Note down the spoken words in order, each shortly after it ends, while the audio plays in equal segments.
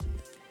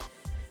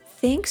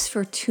Thanks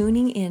for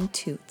tuning in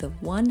to the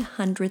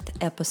 100th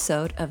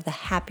episode of the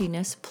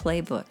Happiness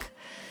Playbook,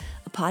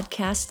 a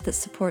podcast that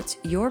supports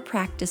your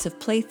practice of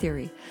play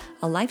theory,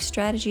 a life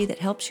strategy that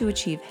helps you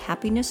achieve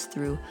happiness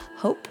through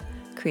hope,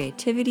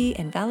 creativity,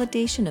 and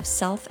validation of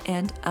self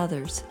and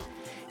others.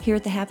 Here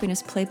at the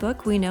Happiness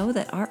Playbook, we know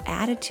that our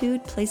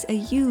attitude plays a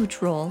huge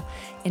role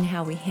in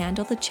how we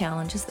handle the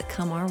challenges that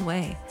come our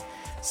way.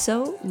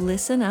 So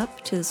listen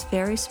up to this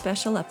very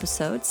special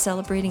episode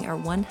celebrating our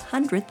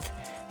 100th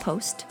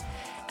post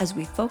as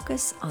we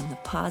focus on the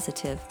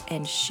positive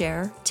and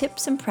share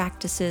tips and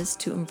practices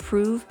to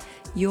improve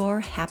your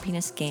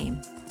happiness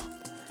game.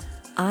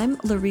 I'm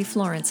Laree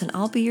Florence, and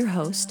I'll be your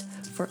host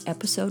for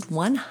episode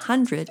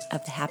 100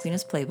 of the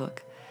Happiness Playbook.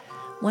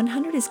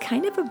 100 is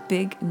kind of a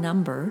big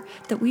number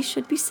that we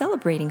should be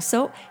celebrating,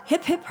 so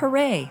hip hip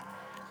hooray!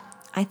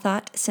 I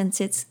thought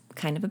since it's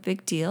kind of a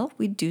big deal,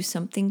 we'd do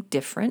something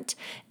different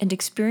and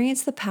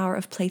experience the power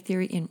of play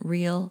theory in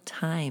real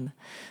time.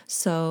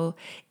 So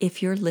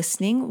if you're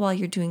listening while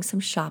you're doing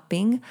some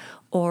shopping,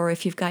 or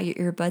if you've got your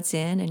earbuds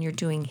in and you're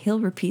doing hill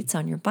repeats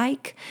on your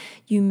bike,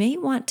 you may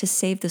want to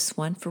save this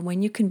one for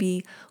when you can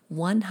be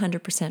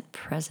 100%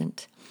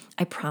 present.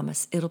 I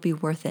promise it'll be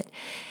worth it.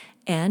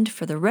 And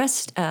for the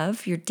rest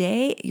of your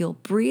day, you'll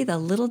breathe a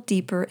little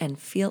deeper and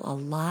feel a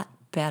lot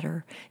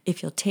better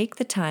if you'll take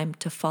the time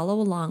to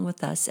follow along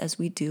with us as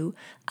we do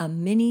a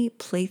mini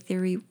play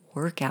theory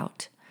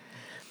workout.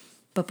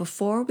 But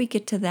before we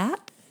get to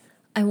that,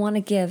 I want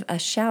to give a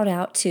shout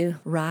out to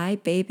Rye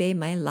Bebe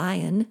My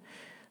Lion,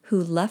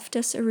 who left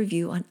us a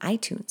review on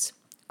iTunes.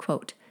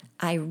 Quote,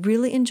 "I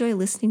really enjoy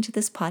listening to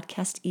this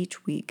podcast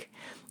each week.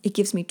 It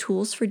gives me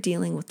tools for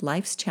dealing with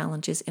life's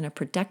challenges in a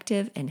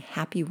productive and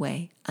happy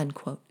way."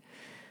 Unquote.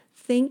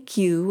 Thank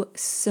you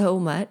so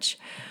much,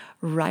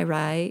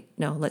 Rye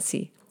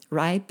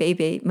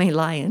Bebe My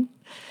Lion,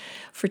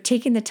 for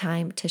taking the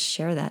time to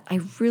share that. I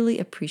really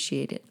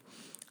appreciate it.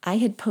 I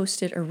had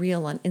posted a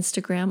reel on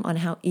Instagram on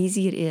how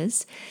easy it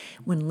is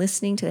when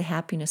listening to the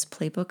Happiness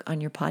Playbook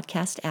on your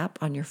podcast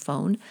app on your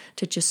phone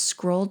to just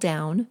scroll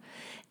down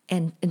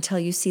and until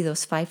you see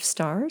those 5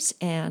 stars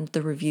and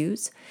the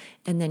reviews,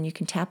 and then you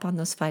can tap on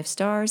those 5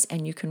 stars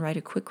and you can write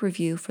a quick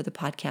review for the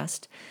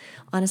podcast.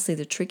 Honestly,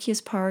 the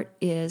trickiest part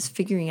is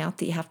figuring out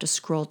that you have to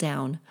scroll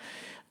down,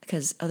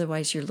 because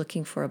otherwise you're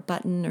looking for a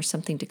button or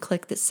something to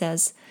click that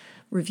says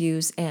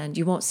reviews, and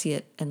you won't see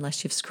it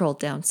unless you've scrolled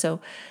down.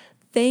 So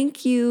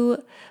thank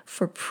you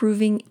for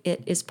proving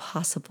it is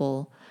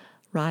possible,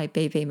 Rye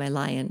Bebe My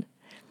Lion.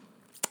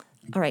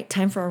 All right,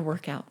 time for our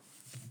workout.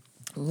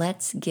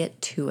 Let's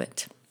get to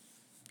it.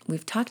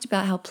 We've talked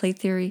about how play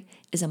theory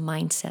is a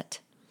mindset.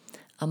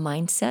 A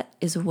mindset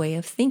is a way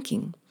of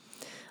thinking.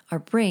 Our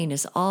brain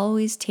is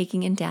always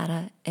taking in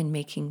data and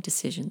making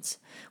decisions.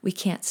 We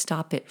can't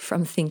stop it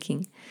from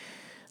thinking.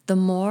 The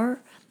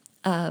more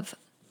of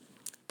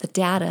the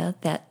data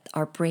that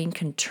our brain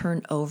can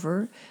turn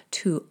over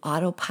to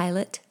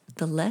autopilot,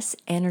 the less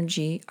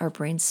energy our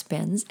brain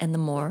spends and the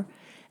more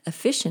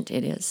efficient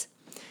it is.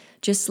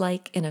 Just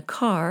like in a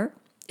car,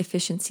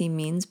 efficiency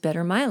means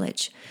better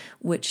mileage,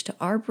 which to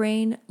our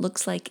brain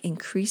looks like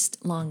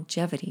increased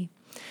longevity.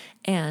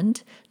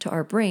 And to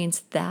our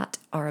brains that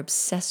are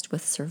obsessed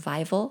with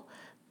survival,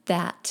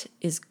 that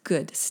is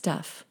good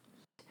stuff.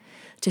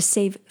 To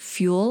save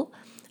fuel,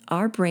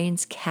 our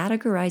brains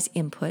categorize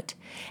input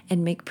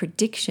and make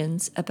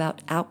predictions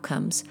about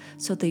outcomes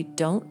so they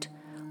don't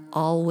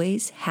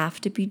always have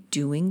to be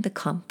doing the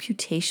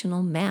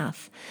computational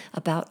math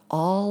about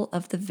all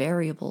of the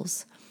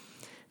variables.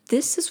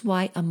 This is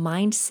why a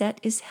mindset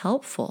is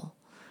helpful.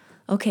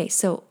 Okay,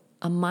 so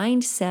a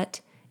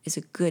mindset is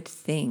a good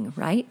thing,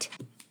 right?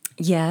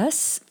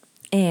 Yes,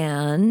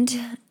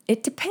 and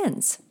it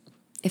depends.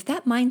 If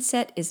that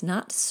mindset is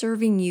not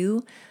serving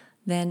you,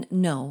 then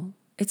no,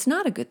 it's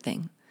not a good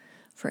thing.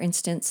 For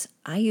instance,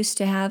 I used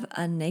to have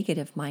a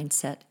negative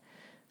mindset.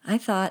 I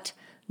thought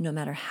no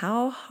matter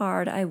how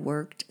hard I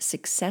worked,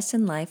 success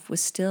in life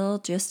was still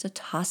just a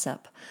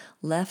toss-up,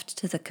 left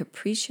to the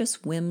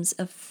capricious whims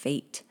of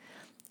fate.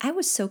 I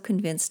was so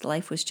convinced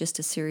life was just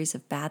a series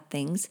of bad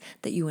things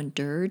that you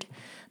endured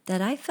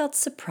that I felt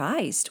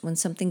surprised when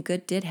something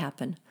good did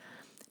happen.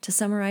 To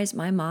summarize,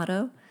 my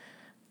motto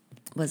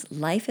was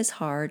life is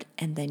hard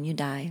and then you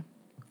die.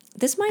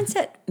 This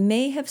mindset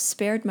may have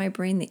spared my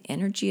brain the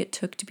energy it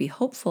took to be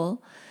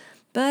hopeful,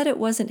 but it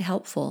wasn't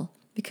helpful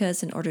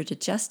because in order to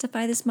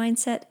justify this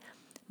mindset,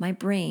 my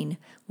brain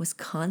was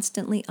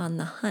constantly on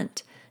the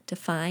hunt to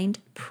find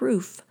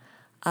proof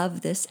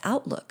of this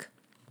outlook,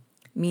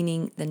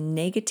 meaning the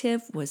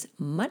negative was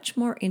much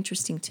more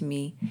interesting to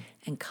me,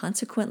 and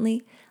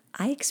consequently,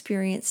 I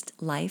experienced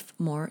life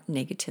more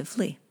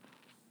negatively.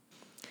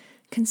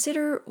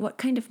 Consider what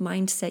kind of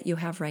mindset you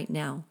have right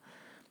now.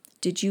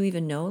 Did you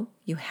even know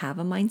you have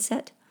a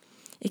mindset?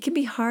 It can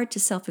be hard to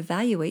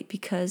self-evaluate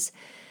because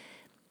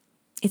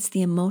it's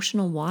the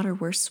emotional water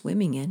we're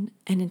swimming in,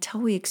 and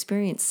until we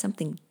experience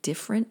something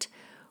different,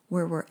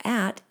 where we're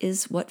at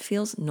is what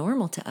feels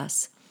normal to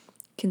us.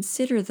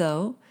 Consider,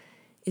 though,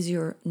 is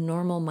your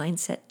normal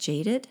mindset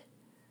jaded?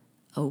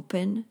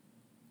 open,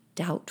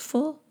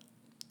 doubtful,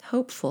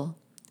 hopeful,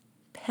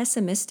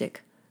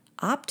 pessimistic,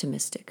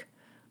 optimistic,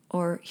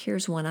 or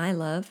here's one I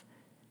love,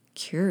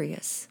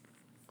 curious.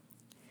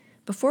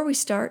 Before we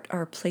start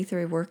our play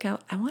theory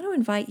workout, I want to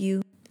invite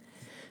you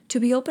to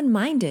be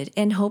open-minded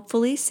and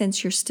hopefully,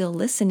 since you're still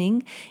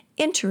listening,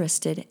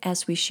 interested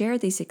as we share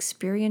these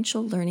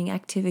experiential learning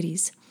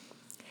activities.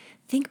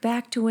 Think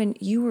back to when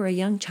you were a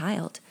young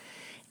child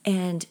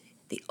and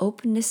the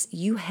openness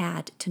you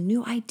had to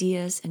new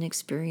ideas and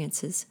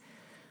experiences.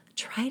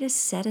 Try to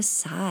set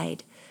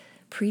aside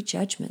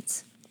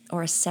prejudgments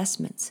or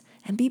assessments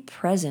and be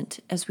present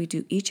as we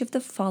do each of the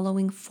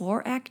following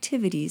 4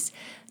 activities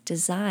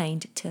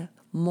designed to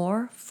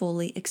more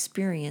fully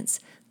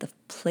experience the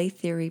play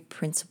theory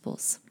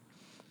principles.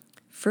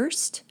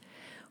 First,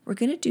 we're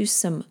going to do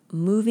some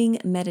moving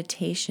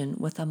meditation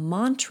with a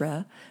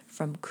mantra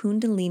from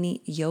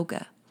Kundalini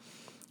Yoga.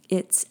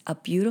 It's a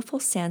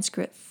beautiful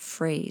Sanskrit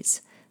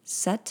phrase,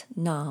 Sat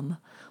Nam,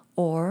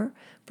 or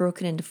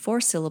broken into 4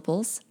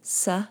 syllables,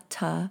 Sa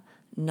Ta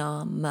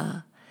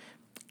Nam,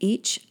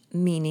 each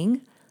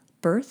meaning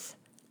birth,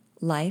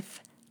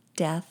 life,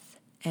 death,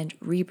 and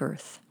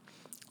rebirth.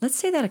 Let's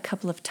say that a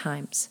couple of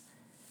times.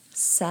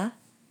 Sa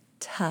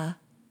Ta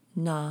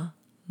Na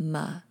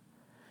Ma.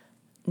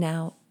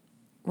 Now,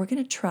 we're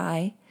going to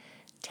try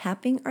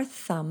tapping our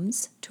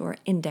thumbs to our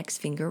index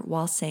finger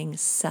while saying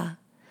Sa.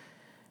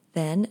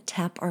 Then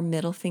tap our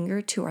middle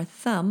finger to our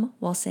thumb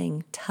while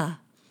saying Ta.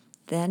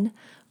 Then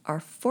our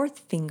 4th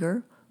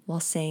finger while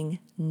saying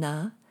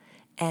Na.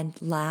 And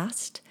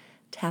last,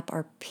 tap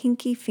our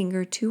pinky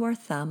finger to our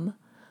thumb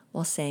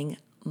while saying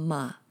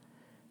Ma.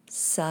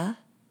 Sa,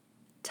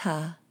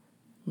 Ta,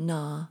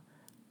 Na,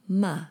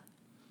 Ma.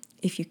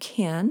 If you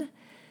can,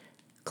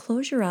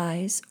 close your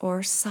eyes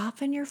or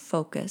soften your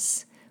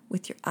focus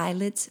with your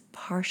eyelids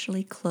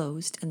partially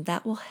closed, and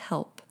that will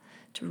help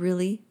to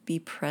really be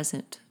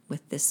present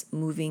with this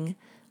moving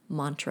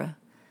mantra.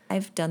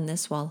 I've done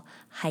this while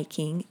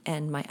hiking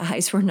and my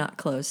eyes were not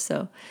closed,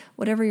 so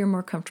whatever you're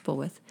more comfortable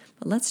with.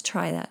 But let's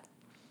try that.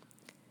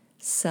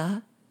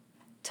 Sa,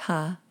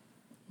 Ta,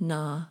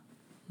 Na,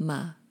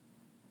 Ma.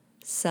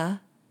 Sa,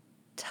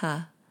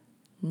 Ta,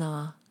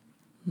 Na,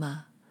 Ma.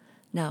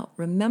 Now,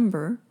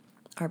 remember,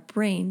 our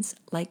brains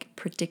like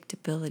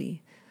predictability,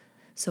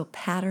 so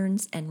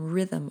patterns and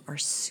rhythm are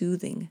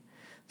soothing.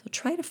 So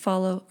try to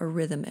follow a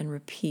rhythm and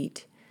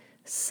repeat.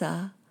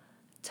 Sa,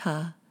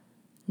 Ta,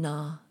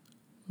 Na,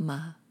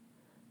 Ma.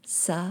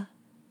 Sa,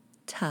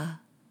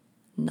 Ta,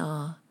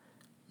 Na,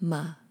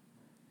 Ma.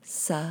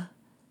 Sa,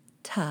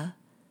 Ta,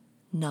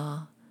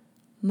 Na,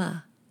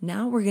 Ma.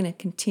 Now we're going to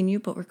continue,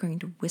 but we're going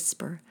to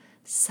whisper.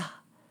 Sa,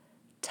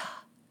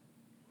 Ta,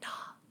 Na,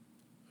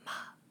 Ma.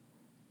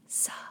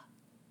 Sa,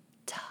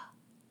 Ta,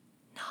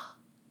 Na,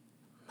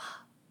 Ma.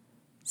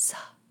 Sa,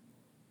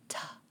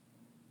 Ta,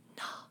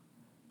 Na,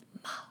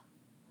 Ma.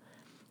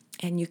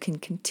 And you can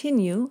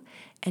continue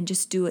and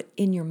just do it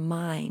in your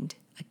mind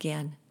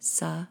again.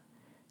 Sa,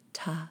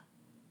 Ta,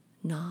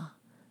 Na,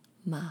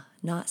 Ma.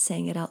 Not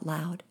saying it out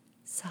loud.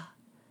 Sa,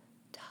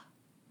 Ta,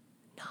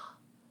 Na,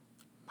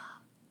 Ma.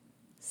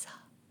 Sa,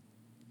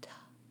 Ta,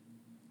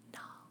 Na,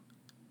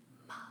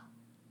 Ma.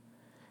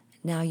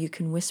 Now you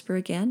can whisper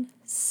again.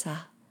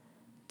 Sa,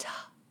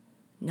 Ta,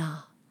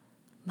 Na,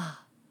 Ma.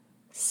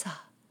 Sa,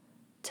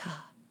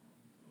 Ta,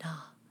 Na,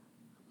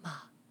 Ma.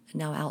 And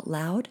now out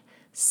loud.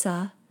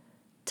 Sa,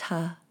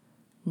 Ta,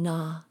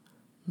 Na,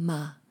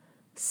 Ma.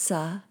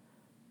 Sa,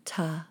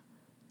 Ta,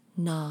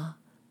 Na,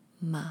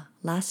 Ma.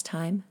 Last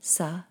time.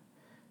 Sa,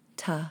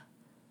 Ta,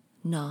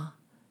 Na,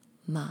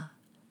 Ma.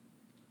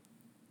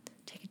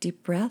 Take a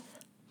deep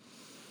breath.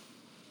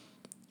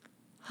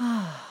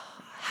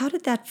 How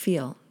did that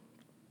feel?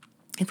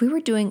 If we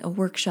were doing a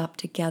workshop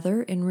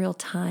together in real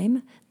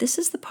time, this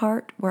is the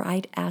part where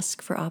I'd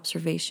ask for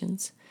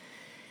observations.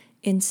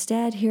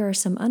 Instead, here are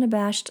some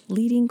unabashed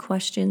leading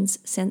questions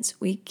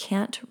since we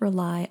can't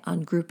rely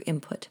on group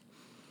input.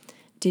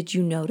 Did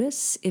you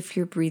notice if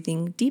your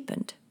breathing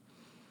deepened?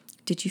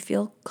 Did you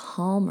feel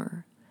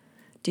calmer?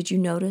 Did you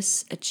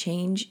notice a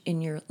change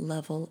in your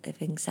level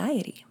of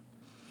anxiety?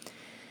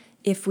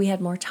 If we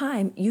had more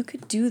time, you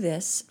could do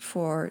this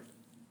for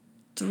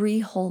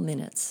 3 whole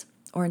minutes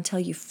or until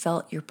you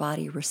felt your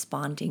body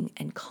responding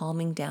and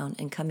calming down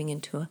and coming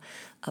into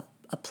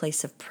a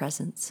place of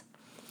presence.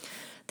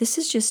 This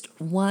is just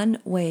one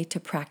way to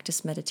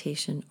practice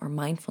meditation or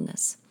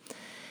mindfulness.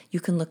 You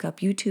can look up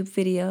YouTube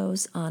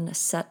videos on a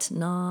Sat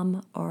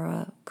Nam or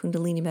a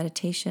Kundalini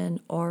meditation,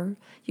 or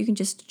you can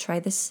just try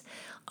this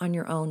on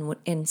your own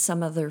in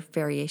some other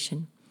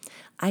variation.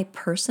 I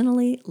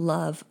personally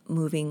love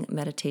moving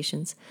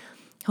meditations.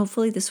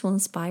 Hopefully this will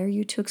inspire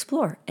you to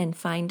explore and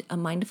find a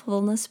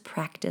mindfulness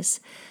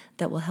practice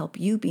that will help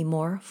you be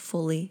more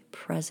fully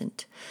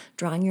present,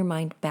 drawing your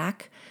mind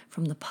back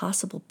from the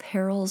possible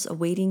perils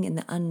awaiting in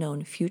the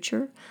unknown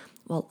future,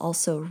 while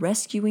also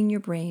rescuing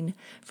your brain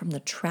from the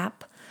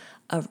trap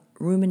of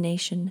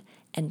rumination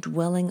and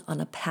dwelling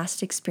on a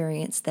past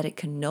experience that it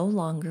can no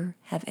longer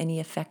have any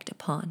effect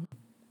upon.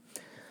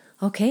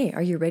 Okay,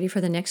 are you ready for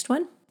the next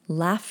one?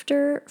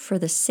 Laughter for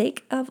the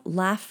sake of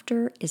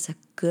laughter is a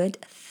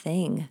good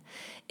thing.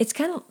 It's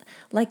kind of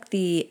like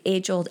the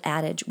age-old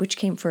adage, which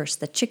came first,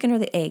 the chicken or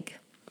the egg?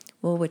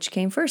 Well, which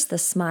came first, the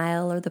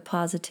smile or the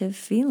positive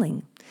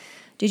feeling?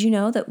 Did you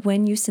know that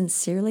when you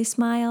sincerely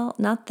smile,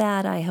 not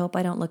that I hope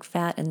I don't look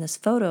fat in this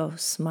photo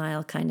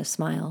smile kind of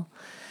smile,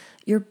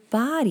 your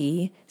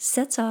body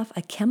sets off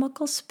a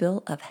chemical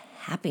spill of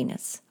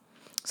happiness.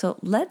 So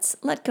let's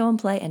let go and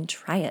play and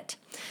try it.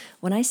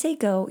 When I say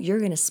go, you're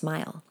going to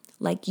smile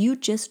like you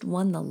just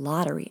won the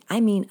lottery.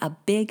 I mean, a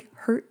big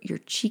hurt your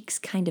cheeks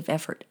kind of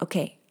effort.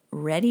 Okay,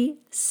 ready,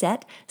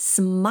 set,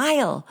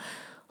 smile.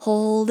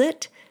 Hold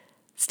it.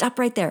 Stop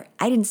right there.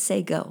 I didn't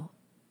say go.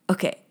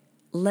 Okay,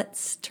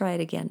 let's try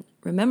it again.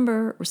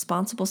 Remember,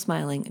 responsible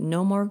smiling.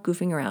 No more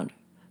goofing around.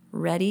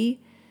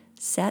 Ready,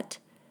 set,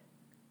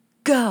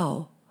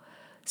 go.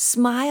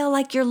 Smile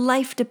like your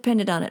life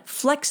depended on it.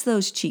 Flex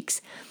those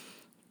cheeks.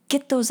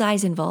 Get those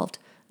eyes involved.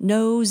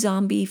 No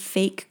zombie,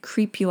 fake,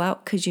 creep you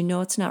out because you know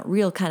it's not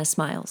real kind of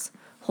smiles.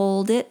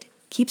 Hold it.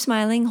 Keep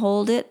smiling.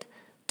 Hold it.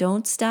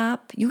 Don't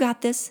stop. You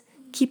got this.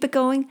 Keep it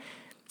going.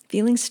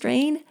 Feeling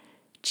strain?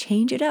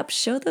 Change it up.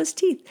 Show those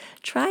teeth.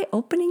 Try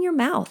opening your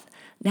mouth.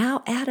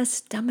 Now add a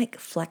stomach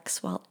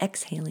flex while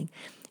exhaling.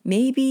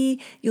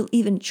 Maybe you'll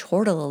even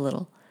chortle a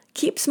little.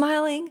 Keep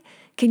smiling.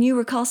 Can you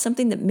recall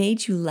something that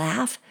made you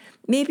laugh?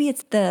 Maybe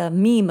it's the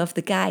meme of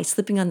the guy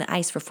slipping on the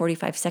ice for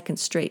 45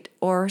 seconds straight,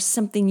 or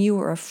something you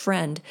or a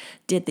friend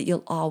did that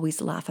you'll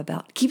always laugh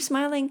about. Keep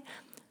smiling.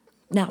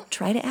 Now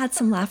try to add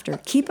some laughter.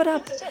 Keep it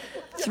up.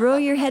 Throw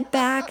your head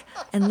back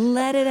and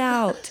let it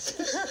out.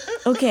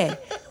 Okay,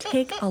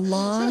 take a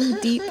long,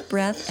 deep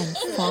breath and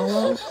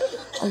follow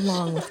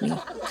along with me.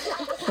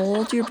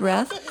 Hold your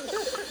breath.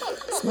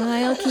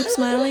 Smile, keep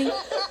smiling.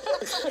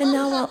 And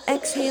now while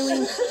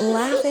exhaling,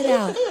 laugh it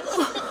out.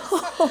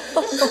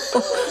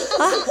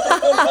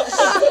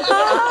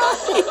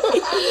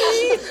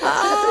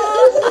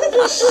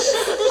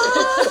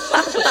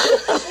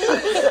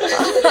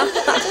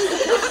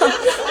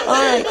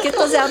 All right, get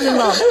those abs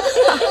involved.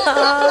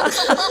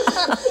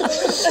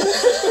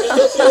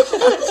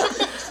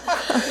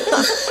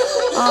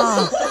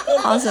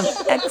 Awesome.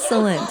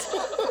 Excellent.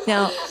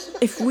 Now,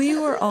 if we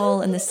were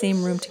all in the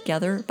same room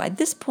together, by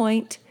this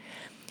point,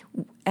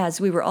 as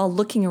we were all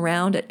looking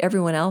around at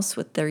everyone else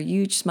with their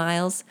huge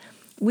smiles,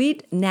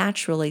 we'd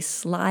naturally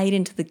slide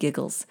into the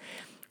giggles.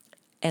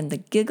 And the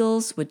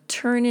giggles would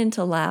turn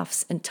into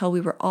laughs until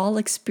we were all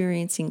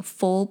experiencing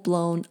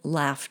full-blown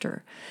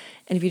laughter.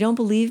 And if you don't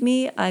believe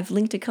me, I've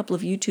linked a couple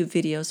of YouTube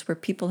videos where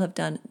people have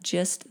done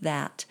just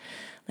that,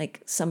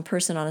 like some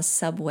person on a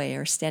subway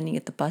or standing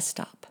at the bus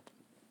stop.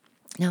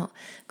 Now,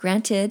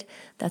 granted,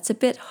 that's a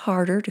bit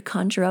harder to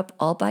conjure up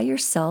all by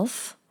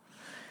yourself,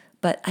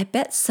 but I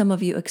bet some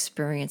of you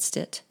experienced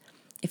it.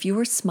 If you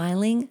were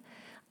smiling,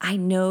 I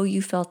know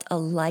you felt a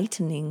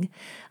lightening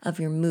of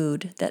your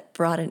mood that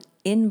brought an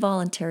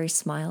involuntary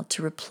smile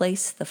to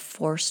replace the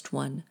forced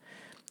one.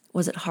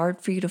 Was it hard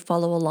for you to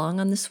follow along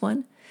on this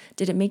one?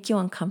 Did it make you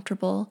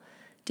uncomfortable?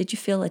 Did you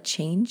feel a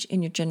change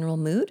in your general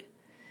mood?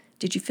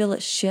 Did you feel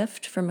it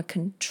shift from a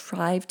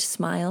contrived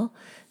smile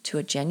to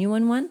a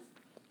genuine one?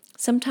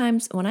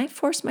 Sometimes when I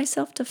force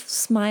myself to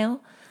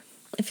smile,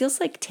 it feels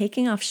like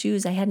taking off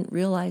shoes I hadn't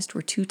realized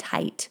were too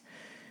tight.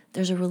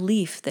 There's a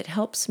relief that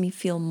helps me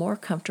feel more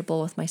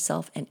comfortable with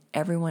myself and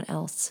everyone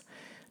else.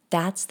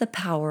 That's the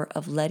power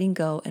of letting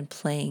go and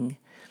playing.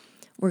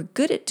 We're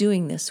good at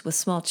doing this with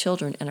small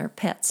children and our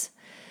pets.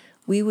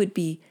 We would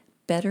be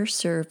better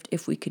served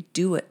if we could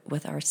do it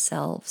with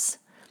ourselves.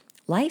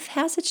 Life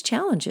has its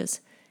challenges.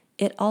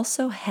 It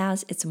also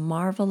has its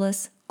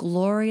marvelous,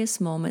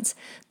 glorious moments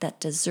that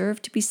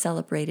deserve to be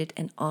celebrated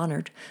and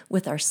honored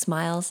with our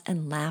smiles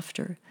and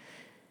laughter.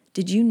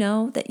 Did you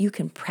know that you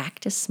can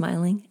practice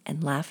smiling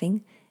and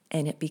laughing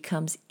and it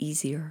becomes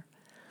easier?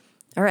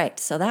 All right,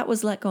 so that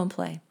was let go and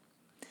play.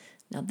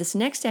 Now, this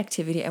next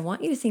activity, I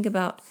want you to think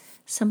about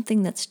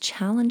something that's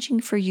challenging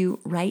for you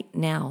right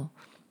now.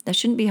 That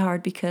shouldn't be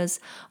hard because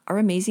our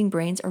amazing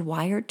brains are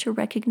wired to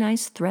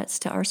recognize threats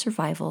to our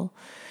survival,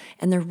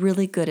 and they're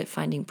really good at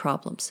finding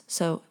problems.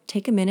 So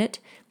take a minute,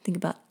 think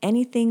about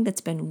anything that's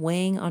been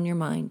weighing on your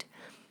mind.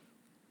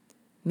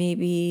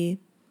 Maybe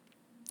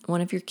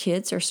one of your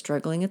kids are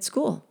struggling at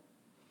school.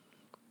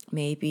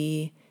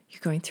 Maybe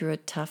you're going through a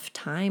tough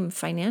time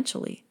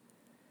financially.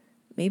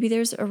 Maybe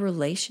there's a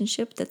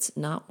relationship that's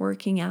not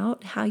working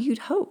out how you'd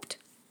hoped.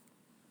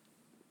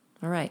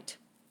 All right.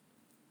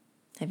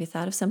 Have you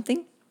thought of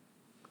something?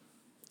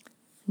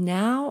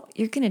 Now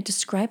you're going to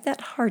describe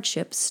that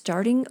hardship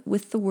starting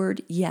with the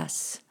word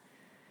yes.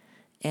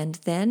 And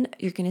then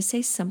you're going to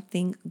say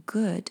something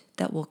good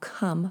that will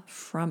come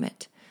from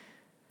it.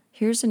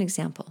 Here's an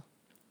example.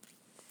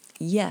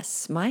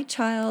 Yes, my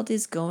child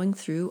is going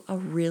through a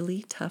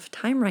really tough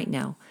time right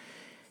now.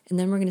 And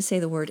then we're going to say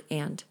the word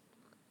and.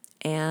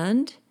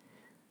 And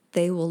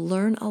they will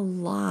learn a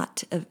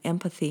lot of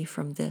empathy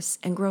from this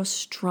and grow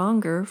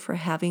stronger for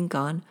having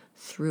gone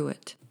through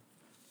it.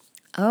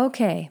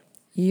 Okay,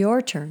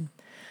 your turn.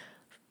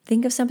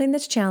 Think of something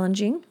that's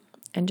challenging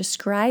and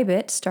describe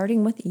it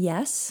starting with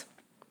yes.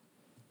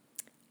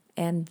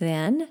 And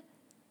then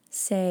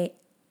say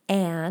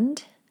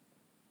and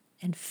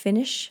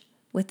finish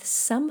with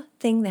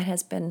something that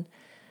has been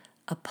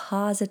a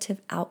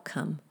positive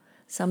outcome,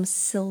 some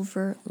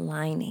silver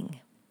lining.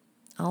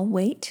 I'll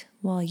wait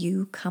while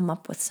you come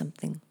up with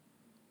something.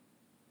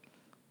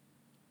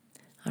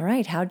 All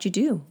right, how'd you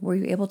do? Were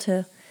you able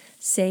to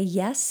say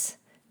yes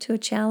to a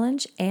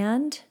challenge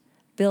and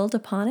build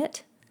upon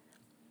it?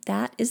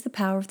 That is the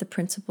power of the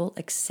principle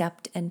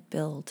accept and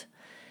build.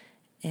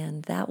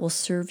 And that will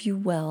serve you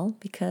well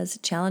because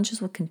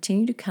challenges will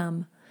continue to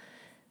come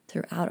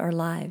throughout our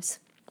lives.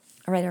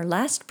 All right, our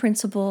last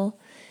principle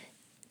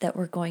that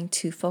we're going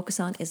to focus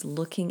on is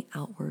looking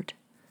outward.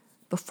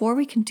 Before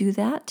we can do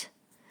that,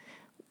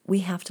 we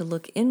have to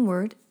look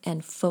inward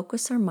and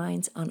focus our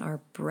minds on our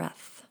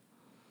breath.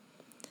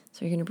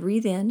 So you're going to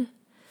breathe in,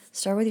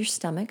 start with your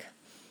stomach,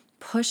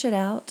 push it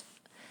out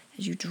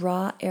as you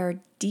draw air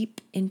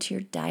deep into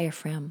your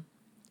diaphragm.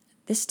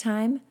 This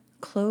time,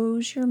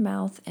 close your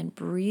mouth and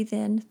breathe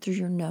in through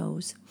your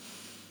nose.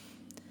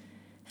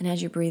 And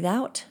as you breathe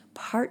out,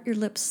 part your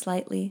lips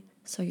slightly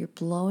so you're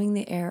blowing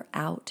the air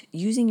out,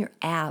 using your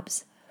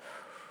abs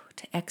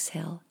to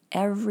exhale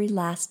every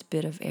last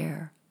bit of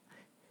air.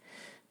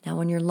 Now,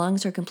 when your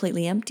lungs are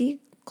completely empty,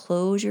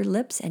 close your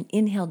lips and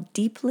inhale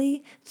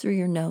deeply through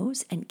your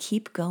nose and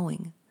keep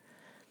going.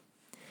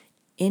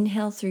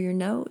 Inhale through your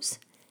nose,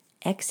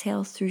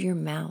 exhale through your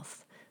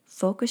mouth.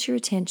 Focus your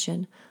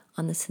attention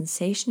on the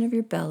sensation of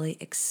your belly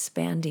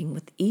expanding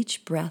with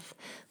each breath,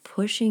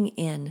 pushing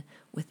in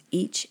with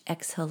each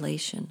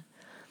exhalation.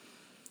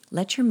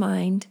 Let your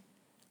mind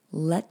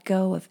let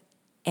go of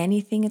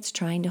anything it's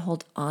trying to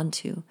hold on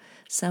to,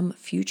 some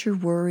future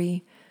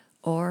worry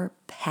or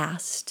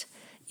past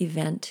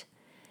event,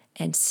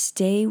 and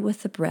stay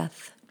with the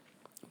breath.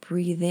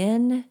 Breathe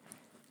in,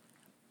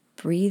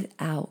 breathe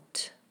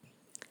out.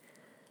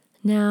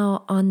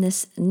 Now, on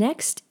this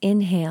next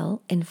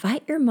inhale,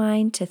 invite your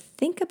mind to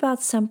think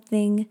about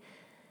something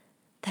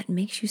that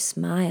makes you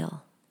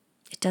smile.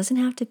 It doesn't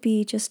have to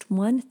be just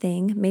one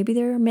thing. Maybe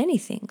there are many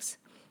things.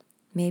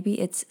 Maybe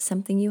it's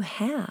something you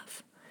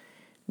have.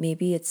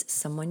 Maybe it's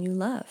someone you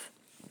love.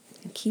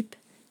 And keep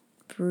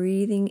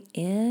breathing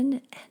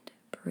in and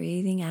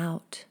breathing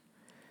out.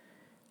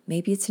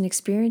 Maybe it's an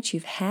experience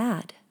you've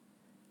had.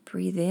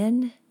 Breathe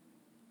in,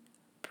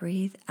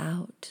 breathe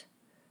out.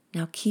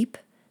 Now keep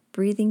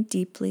breathing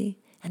deeply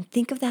and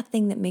think of that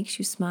thing that makes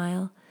you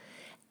smile,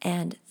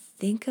 and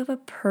think of a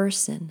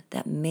person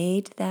that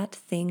made that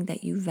thing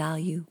that you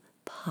value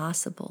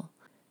possible.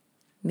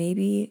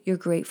 Maybe you're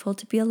grateful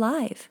to be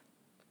alive.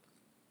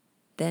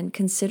 Then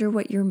consider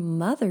what your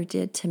mother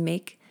did to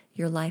make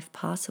your life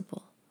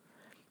possible.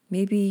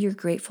 Maybe you're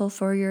grateful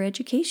for your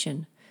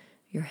education,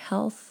 your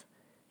health,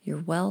 your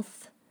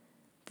wealth.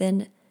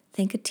 Then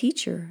thank a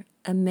teacher,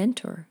 a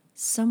mentor,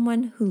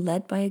 someone who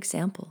led by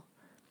example.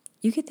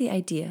 You get the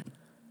idea.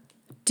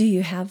 Do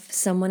you have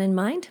someone in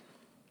mind?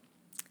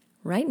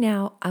 Right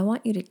now, I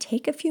want you to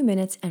take a few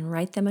minutes and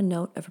write them a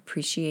note of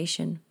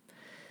appreciation.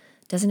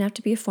 Doesn't have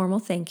to be a formal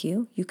thank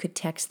you. You could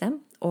text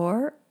them,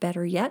 or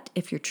better yet,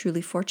 if you're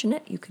truly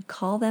fortunate, you could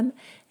call them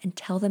and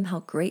tell them how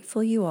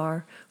grateful you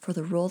are for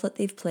the role that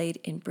they've played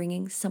in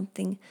bringing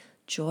something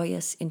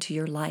joyous into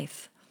your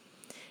life.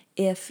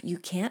 If you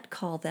can't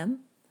call them,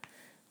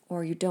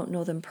 or you don't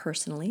know them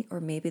personally, or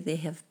maybe they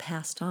have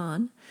passed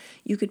on,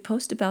 you could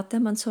post about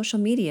them on social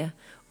media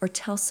or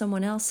tell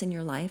someone else in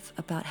your life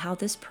about how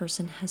this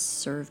person has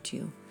served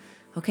you.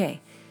 Okay,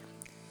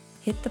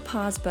 hit the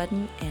pause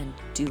button and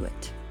do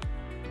it.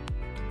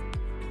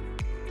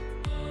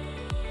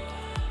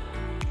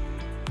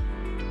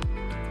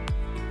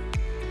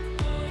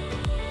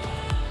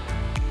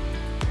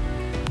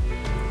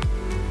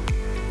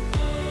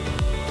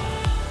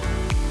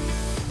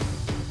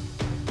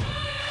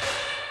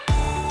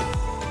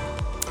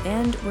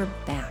 And we're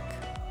back.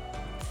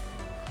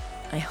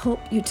 I hope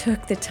you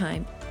took the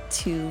time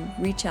to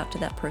reach out to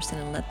that person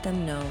and let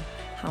them know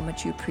how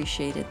much you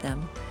appreciated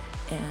them,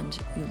 and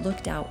you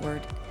looked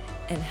outward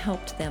and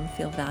helped them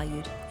feel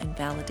valued and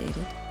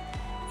validated.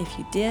 If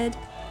you did,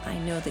 I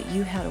know that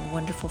you had a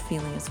wonderful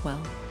feeling as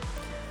well.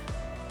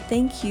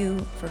 Thank you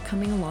for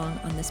coming along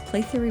on this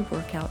Play Theory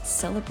workout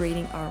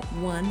celebrating our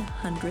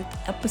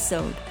 100th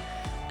episode.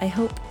 I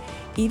hope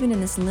even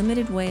in this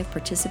limited way of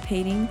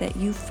participating that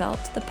you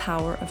felt the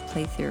power of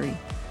Play Theory.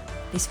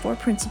 These 4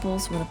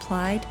 principles, when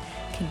applied,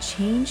 can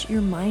change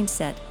your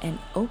mindset and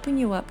open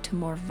you up to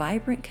more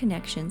vibrant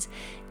connections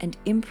and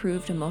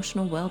improved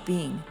emotional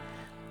well-being.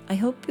 I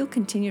hope you'll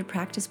continue to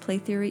practice Play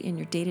Theory in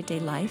your day-to-day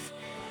life.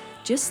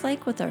 Just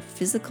like with our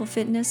physical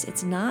fitness,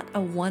 it's not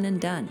a one and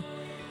done.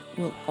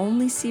 We'll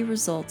only see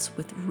results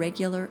with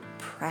regular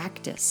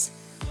practice.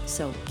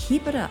 So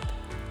keep it up.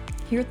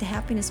 Here at the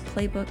Happiness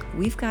Playbook,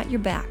 we've got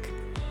your back.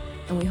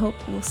 And we hope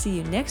we'll see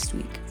you next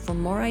week for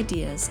more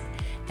ideas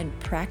and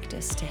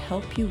practice to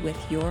help you with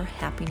your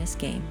happiness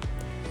game.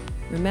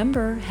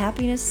 Remember,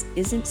 happiness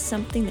isn't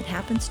something that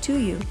happens to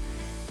you.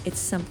 It's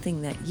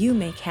something that you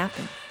make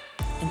happen.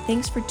 And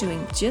thanks for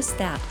doing just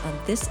that on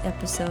this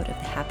episode of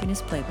the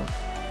Happiness Playbook.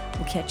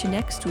 We'll catch you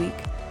next week.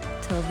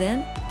 Till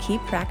then,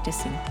 keep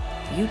practicing.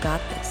 You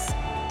got this.